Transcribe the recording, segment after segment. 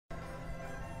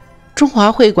中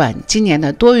华会馆今年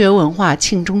的多元文化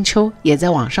庆中秋也在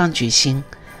网上举行，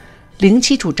零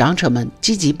基础长者们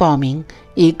积极报名，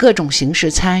以各种形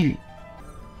式参与。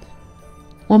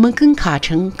我们跟卡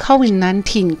城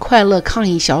COVID-19 快乐抗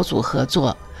疫小组合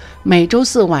作，每周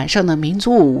四晚上的民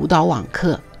族舞舞蹈网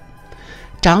课，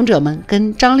长者们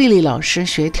跟张丽丽老师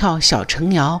学跳小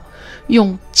城谣，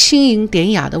用轻盈典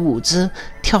雅的舞姿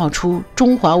跳出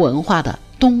中华文化的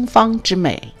东方之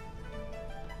美。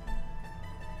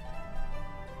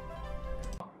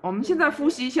我们现在复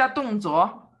习一下动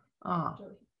作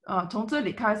从这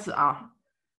里开始啊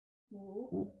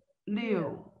，5、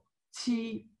6、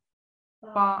7、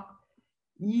8、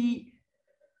1、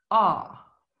2、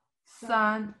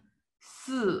3、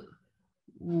4、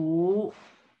5、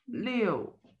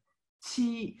6、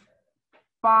7、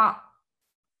8。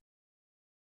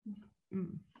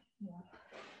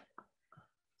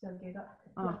讲给的，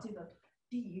要记得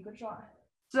第一个转。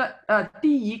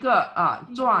第一个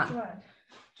转，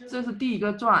这是第一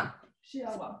个转，是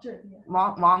要往这边，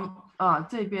往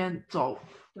这边走，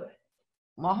对，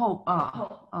往后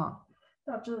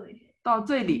到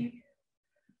这里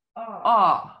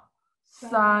，2、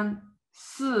3、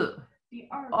4，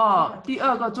第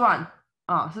二个转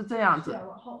是这样子，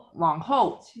往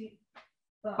后7、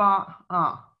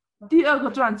8第二个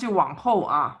转就往后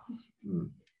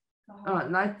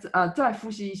来再复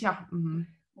习一下，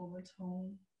我们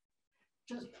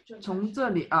从这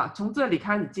里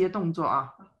开始接动作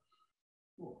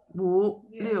5、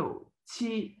6、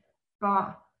7、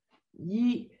8、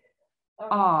1、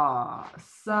2、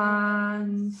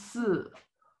3、4、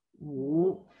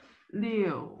5、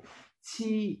6、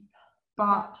7、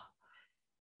8、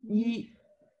1、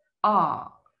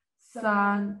2、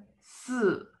3、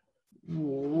4、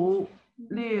5、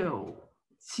6、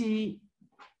7、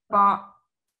8，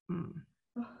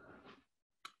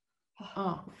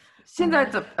现在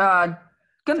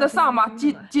跟得上吗？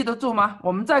记得住吗？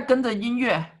我们再跟着音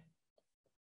乐，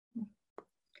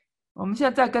我们现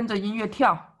在再跟着音乐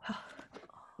跳。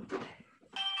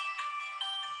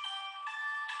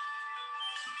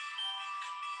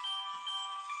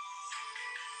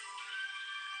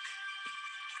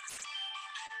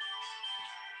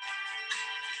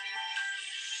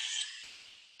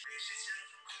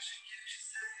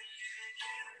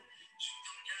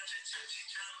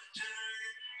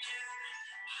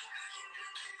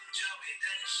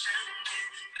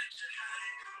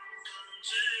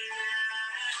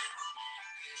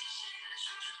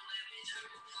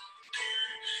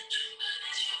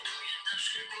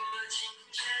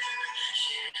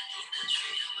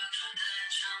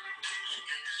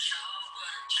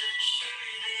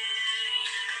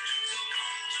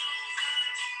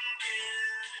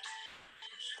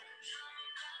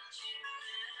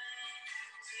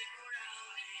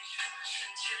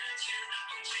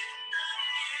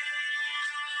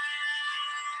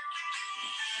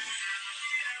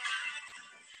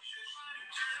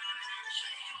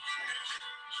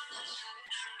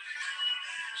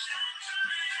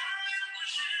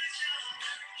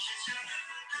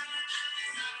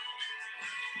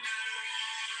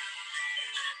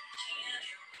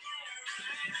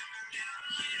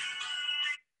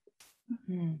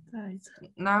再一次，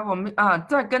来，我们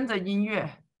再跟着音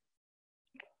乐。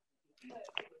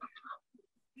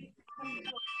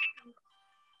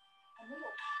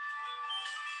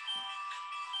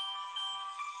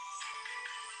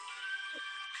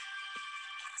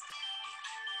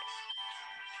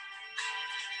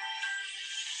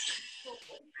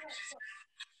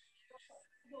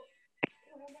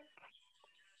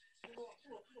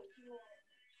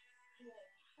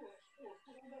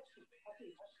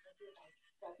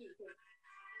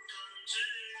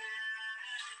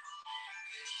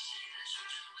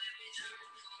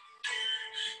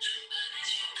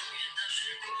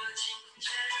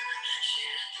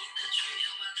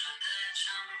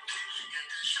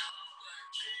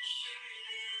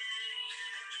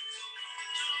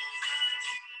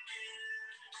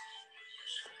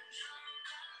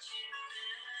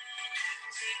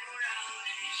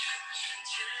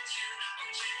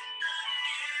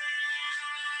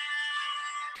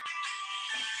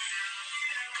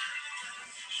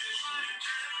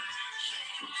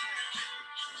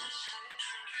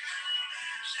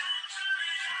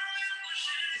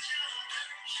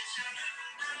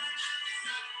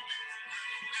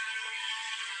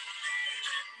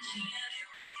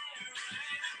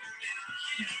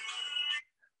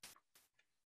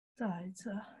再来一次。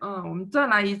我们再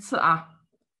来一次啊。